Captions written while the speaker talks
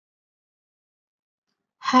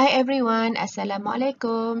Hi everyone,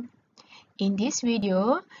 Assalamualaikum. In this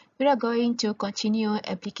video, we are going to continue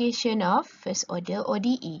application of first order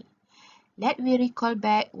ODE. Let me recall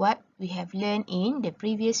back what we have learned in the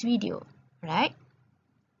previous video, right?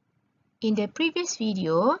 In the previous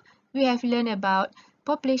video, we have learned about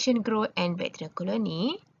population growth and bacterial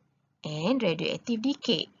colony and radioactive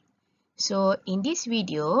decay. So in this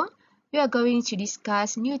video, we are going to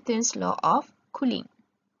discuss Newton's law of cooling,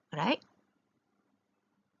 right?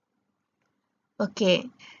 Okay.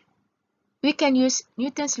 We can use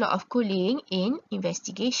Newton's law of cooling in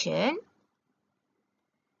investigation,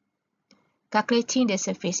 calculating the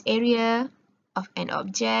surface area of an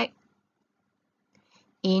object,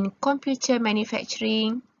 in computer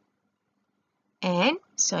manufacturing, and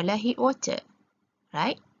solar heat water,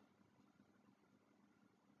 right?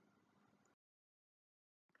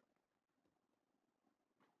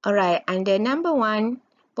 Alright, under number 1,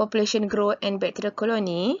 population growth and bacterial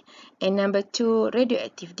colony, and number 2,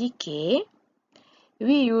 radioactive decay,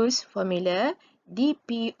 we use formula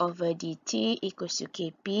dP over dt equals to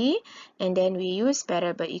Kp, and then we use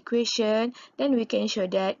separable equation, then we can show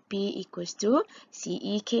that P equals to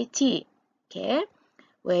CEKT, okay,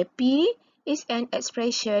 where P is an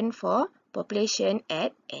expression for population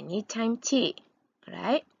at any time T,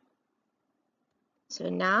 right? So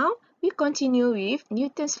now we continue with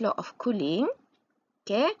Newton's law of cooling,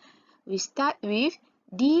 okay, we start with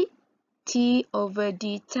dt over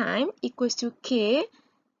d time equals to K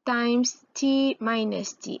times T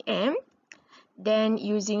minus Tm. Then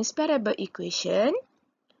using separable equation,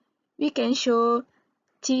 we can show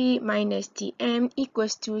T minus Tm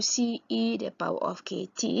equals to Ce the power of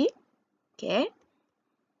Kt. Okay.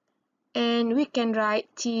 And we can write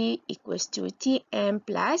T equals to Tm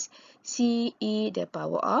plus Ce the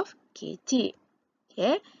power of Kt.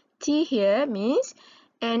 Okay. T here means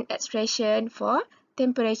an expression for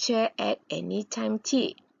temperature at any time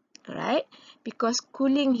T. Alright, because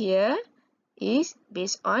cooling here is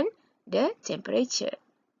based on the temperature.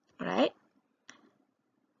 Alright,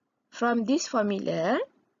 from this formula,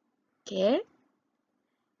 okay,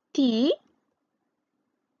 T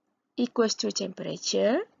equals to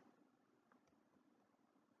temperature,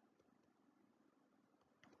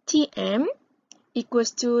 Tm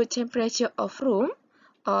equals to temperature of room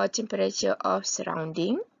or temperature of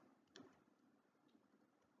surrounding,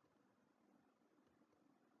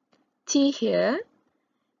 T here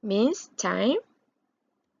means time,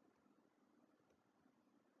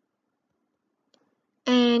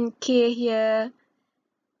 and K here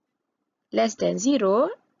less than 0,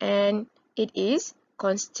 and it is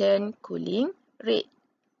constant cooling rate.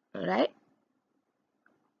 Alright.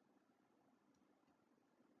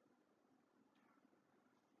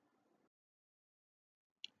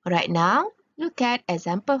 Alright, now look at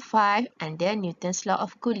example 5 under Newton's law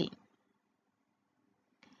of cooling.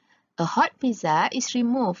 A hot pizza is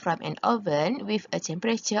removed from an oven with a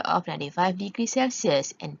temperature of 95 degrees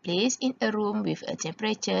Celsius and placed in a room with a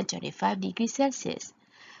temperature 25 degrees Celsius.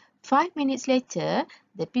 5 minutes later,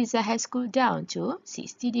 the pizza has cooled down to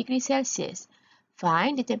 60 degrees Celsius.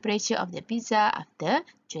 Find the temperature of the pizza after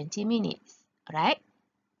 20 minutes. Alright,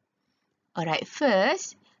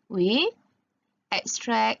 first we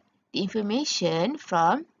extract the information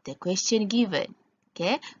from the question given.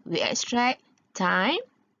 Okay, we extract time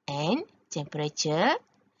and temperature,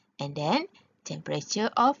 and then temperature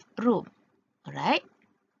of room. Alright,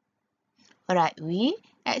 we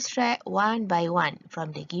extract one by one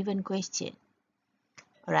from the given question.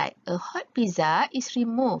 Alright, a hot pizza is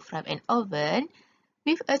removed from an oven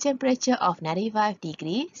with a temperature of 95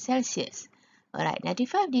 degrees Celsius. Alright,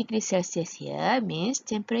 95 degrees Celsius here means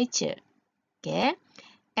temperature. Okay,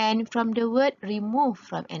 and from the word remove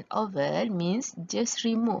from an oven means just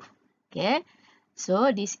remove. Okay,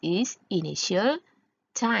 so this is initial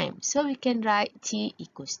time. So we can write T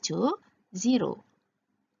equals to 0.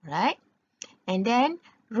 Right? And then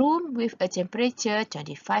room with a temperature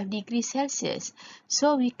 25 degrees Celsius.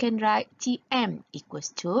 So we can write Tm equals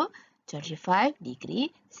to 25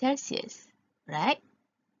 degrees Celsius. Right?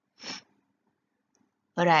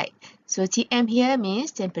 Alright, so Tm here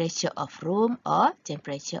means temperature of room or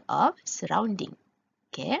temperature of surrounding.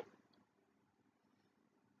 Okay.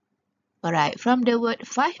 Alright, from the word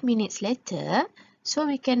 5 minutes later, so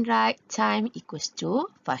we can write time equals to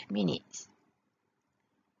 5 minutes.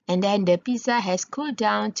 And then the pizza has cooled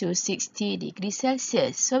down to 60 degrees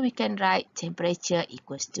Celsius, so we can write temperature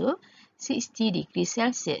equals to 60 degrees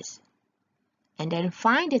Celsius. And then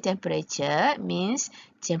find the temperature means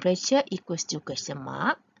temperature equals to question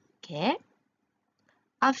mark, okay,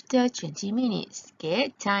 after 20 minutes,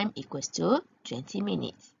 okay, time equals to 20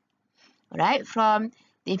 minutes. Alright, from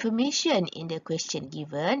the information in the question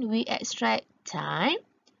given, we extract time,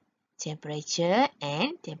 temperature,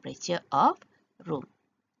 and temperature of room.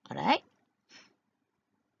 Alright?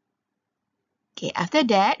 Okay, after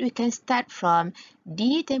that, we can start from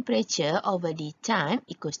D temperature over D time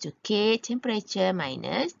equals to K temperature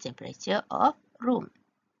minus temperature of room.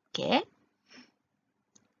 Okay.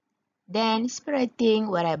 Then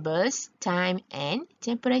separating variables time and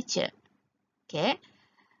temperature. Okay.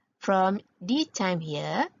 From D time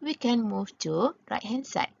here, we can move to right hand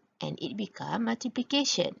side and it become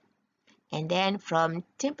multiplication. And then from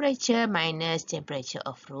temperature minus temperature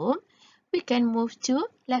of room, we can move to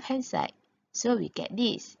left hand side. So we get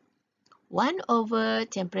this. 1 over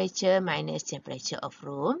temperature minus temperature of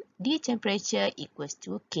room, D temperature equals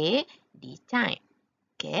to K D time.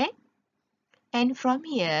 Okay. And from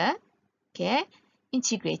here, okay,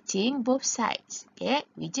 integrating both sides. Okay,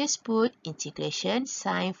 we just put integration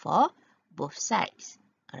sign for both sides.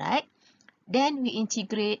 Alright. Then we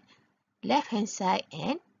integrate left hand side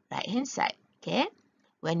and right hand side. Okay.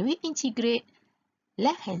 When we integrate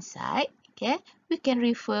left hand side, okay, we can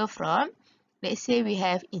refer from, let's say we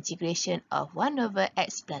have integration of 1 over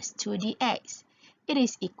x plus 2 dx. It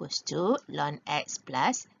is equals to ln x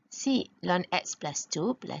plus c, ln x plus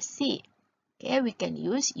 2 plus c. Okay, we can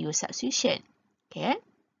use U substitution. Okay.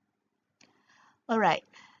 Alright.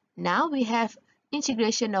 Now we have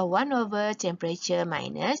integration of 1 over temperature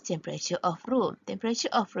minus temperature of room. Temperature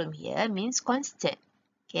of room here means constant.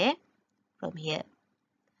 Okay. From here.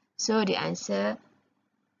 So the answer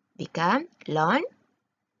become ln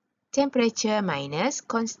temperature minus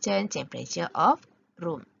constant temperature of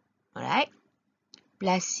room. Alright.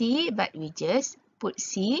 Plus C, but we just put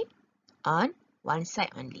C on one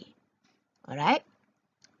side only. Alright.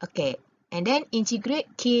 Okay. And then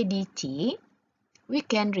integrate K dt. We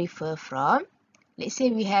can refer from, let's say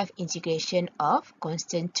we have integration of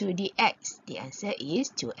constant 2 dx. The answer is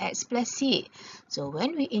 2x plus c. So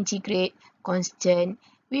when we integrate constant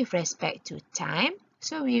with respect to time,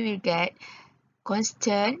 so we will get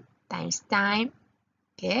constant times time,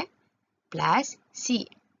 okay, plus c,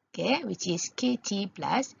 okay, which is kt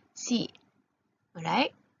plus c.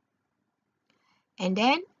 Alright. And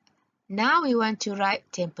then now we want to write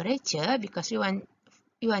temperature because we want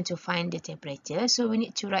to find the temperature, so we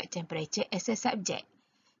need to write temperature as a subject.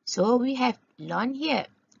 So we have ln here.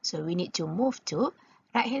 So we need to move to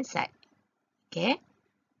right hand side. Okay.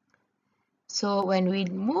 So when we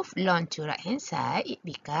move ln to right hand side, it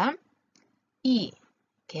becomes E.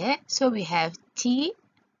 Okay. So we have T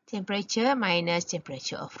temperature minus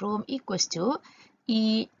temperature of room equals to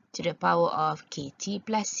E to the power of KT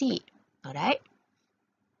plus C. Alright.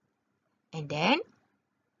 And then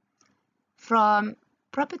from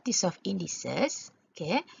properties of indices,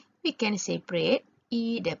 okay, we can separate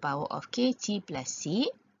e the power of kt plus c,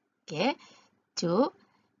 okay, to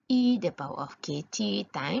e the power of kt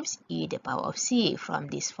times e the power of c from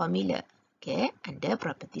this formula, okay, under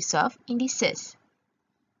properties of indices.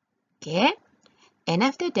 Okay, and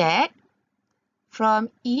after that, from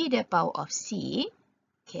e the power of c,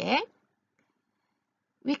 okay,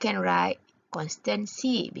 we can write constant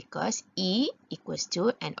c because e equals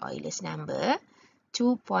to an Euler's number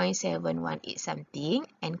 2.718 something,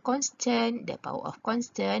 and constant, the power of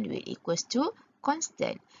constant will equals to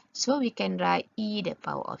constant. So we can write e the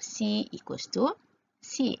power of c equals to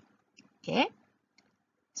c. Okay.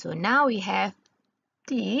 So now we have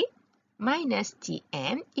T minus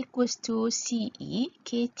Tm equals to Ce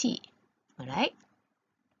kt. Alright.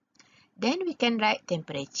 Then we can write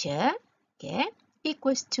temperature, okay,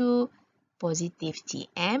 equals to positive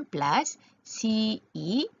Tm plus Ce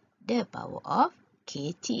the power of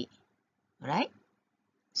kt. Right?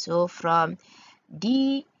 So from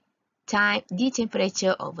D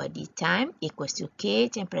temperature over D time equals to K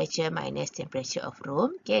temperature minus temperature of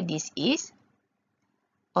room. Okay, this is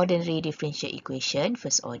ordinary differential equation,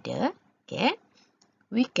 first order. Okay,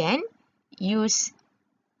 we can use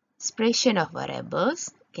expression of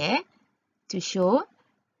variables, okay, to show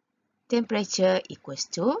temperature equals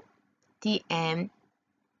to Tm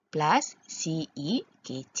plus Ce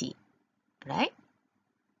kt. Right?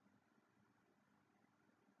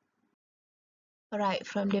 Alright,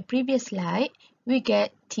 from the previous slide, we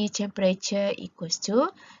get T temperature equals to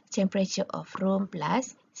temperature of room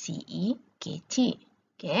plus Ce kt.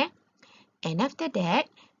 Okay, and after that,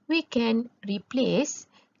 we can replace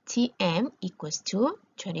Tm equals to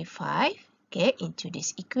 25, okay, into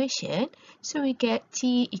this equation. So we get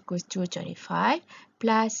T equals to 25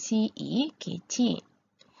 plus Ce kt.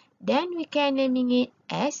 Then we can naming it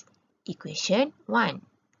as equation 1.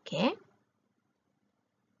 Okay.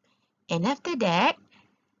 And after that,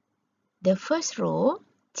 the first row,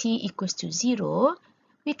 t equals to 0,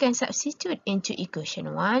 we can substitute into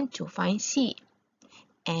equation 1 to find c.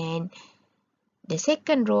 And the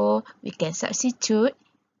second row, we can substitute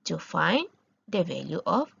to find the value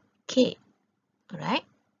of k. Alright?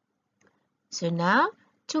 So now,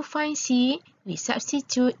 to find c, we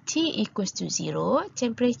substitute t equals to 0,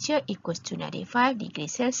 temperature equals to 95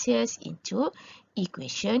 degrees Celsius into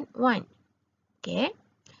equation 1. Okay?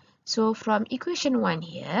 So from equation 1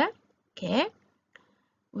 here, okay,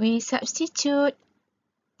 we substitute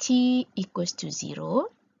T equals to 0,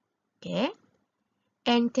 okay,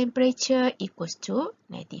 and temperature equals to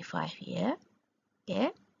 95 here,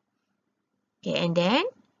 okay. Okay, and then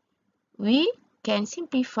we can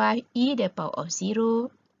simplify e the power of 0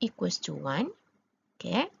 equals to 1,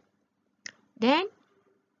 okay. Then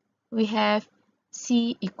we have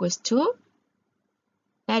c equals to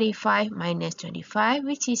 95 minus 25,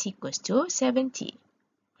 which is equals to 70,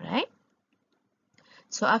 right?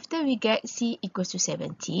 So after we get c equals to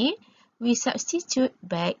 70, we substitute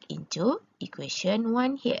back into equation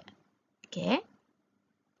 1 here. Okay.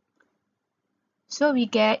 So we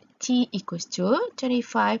get t equals to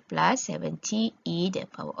 25 plus 70 e the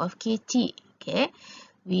power of kt. Okay.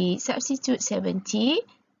 We substitute 70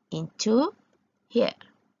 into here.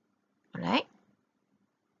 Alright.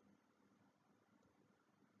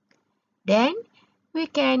 Then we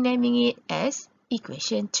can naming it as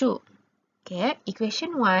equation 2. Okay,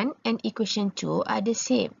 equation 1 and equation 2 are the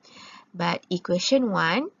same. But equation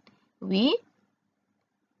 1, we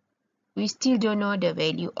still don't know the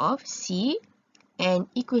value of c. And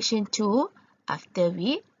equation 2, after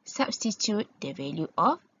we substitute the value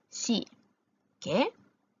of c. Okay.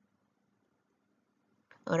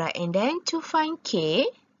 Alright, and then to find k,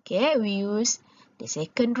 okay, we use the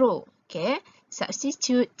second row. Okay,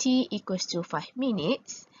 substitute t equals to 5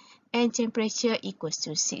 minutes. And temperature equals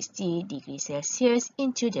to 60 degrees Celsius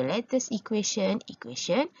into the latest equation,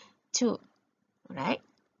 equation 2. Right?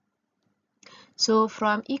 So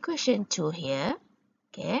from equation 2 here,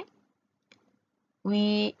 okay,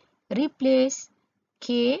 we replace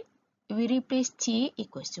t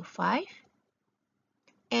equals to 5.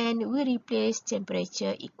 And we replace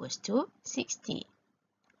temperature equals to 60.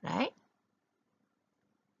 Right?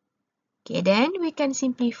 Okay, then we can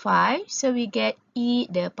simplify. So we get e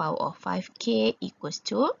the power of 5k equals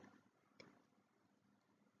to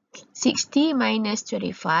 60 minus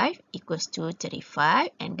 25 equals to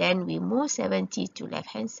 35. And then we move 70 to left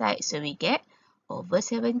hand side. So we get over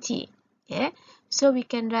 70. Okay, so we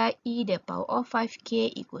can write e the power of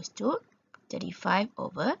 5k equals to 35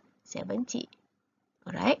 over 70.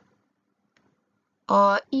 Alright.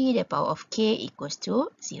 Or e the power of k equals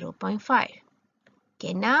to 0.5.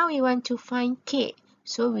 Okay, now we want to find k.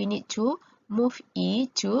 So we need to move e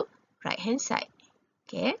to right hand side.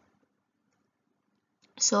 Okay.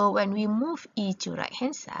 So when we move e to right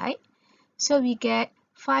hand side, so we get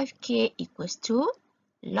 5k equals to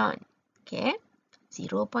ln. Okay.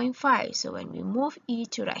 0.5. So when we move e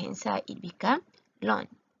to right hand side, it becomes ln.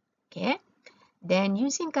 Okay. Then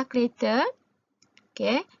using calculator,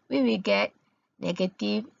 okay, we will get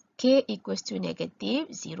negative k equals to negative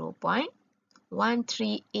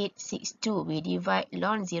 0.13862. We divide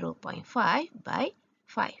ln 0.5 by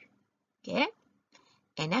 5. Okay.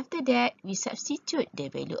 And after that, we substitute the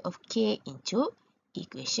value of k into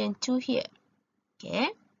equation 2 here. Okay.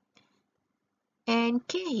 And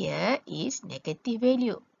k here is negative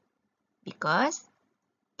value because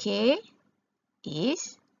k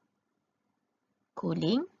is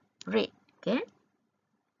cooling rate. Okay.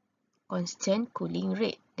 Constant cooling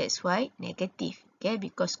rate. That's why negative. Okay.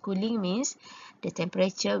 Because cooling means the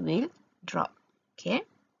temperature will drop. Okay.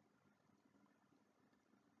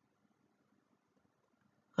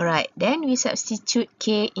 Alright, then we substitute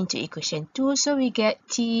k into equation 2. So we get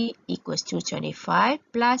t equals to 25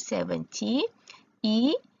 plus 70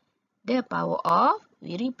 e the power of,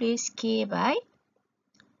 we replace k by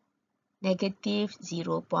negative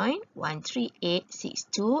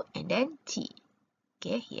 0.13862 and then t.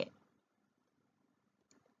 Okay, here.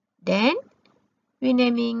 Then we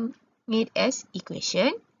naming it as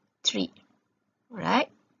equation 3. Alright.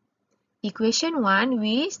 Equation 1,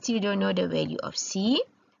 we still don't know the value of c.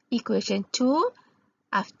 Equation 2,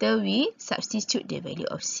 after we substitute the value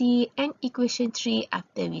of c. And equation 3,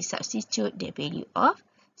 after we substitute the value of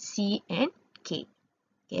c and k.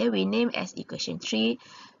 Okay, we name as equation 3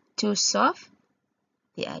 to solve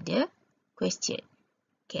the other question.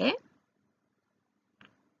 Okay.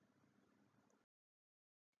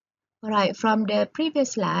 Alright, from the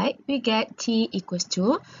previous slide, we get T equals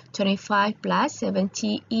to 25 plus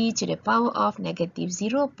 70 e to the power of negative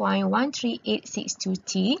 0.13862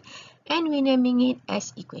 T, and we're naming it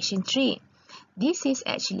as equation 3. This is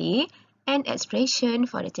actually an expression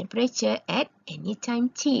for the temperature at any time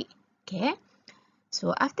T. Okay,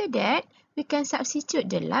 so after that, we can substitute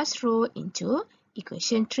the last row into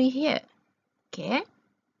equation 3 here. Okay.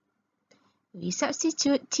 We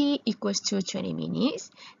substitute T equals to 20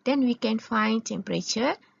 minutes, then we can find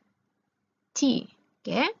temperature T.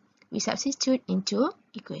 Okay, we substitute into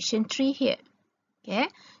equation 3 here. Okay,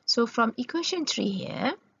 so from equation 3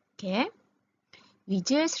 here, okay, we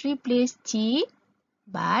just replace T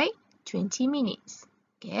by 20 minutes.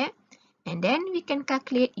 Okay, and then we can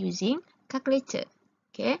calculate using calculator.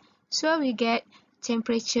 Okay, so we get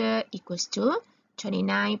temperature equals to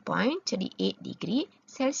 29.38 degrees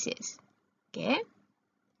Celsius. Okay,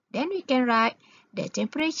 then we can write the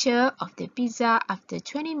temperature of the pizza after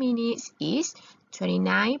 20 minutes is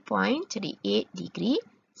 29.38 degrees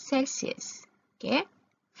Celsius. Okay,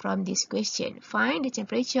 from this question, find the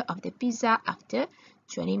temperature of the pizza after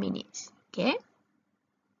 20 minutes. Okay,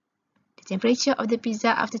 the temperature of the pizza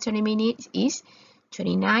after 20 minutes is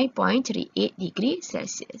 29.38 degrees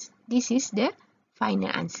Celsius. This is the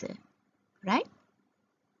final answer, right?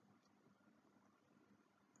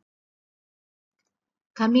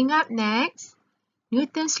 Coming up next,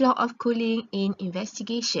 Newton's law of cooling in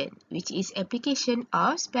investigation, which is application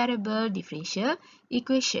of separable differential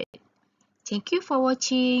equation. Thank you for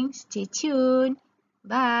watching. Stay tuned.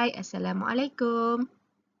 Bye. Assalamualaikum.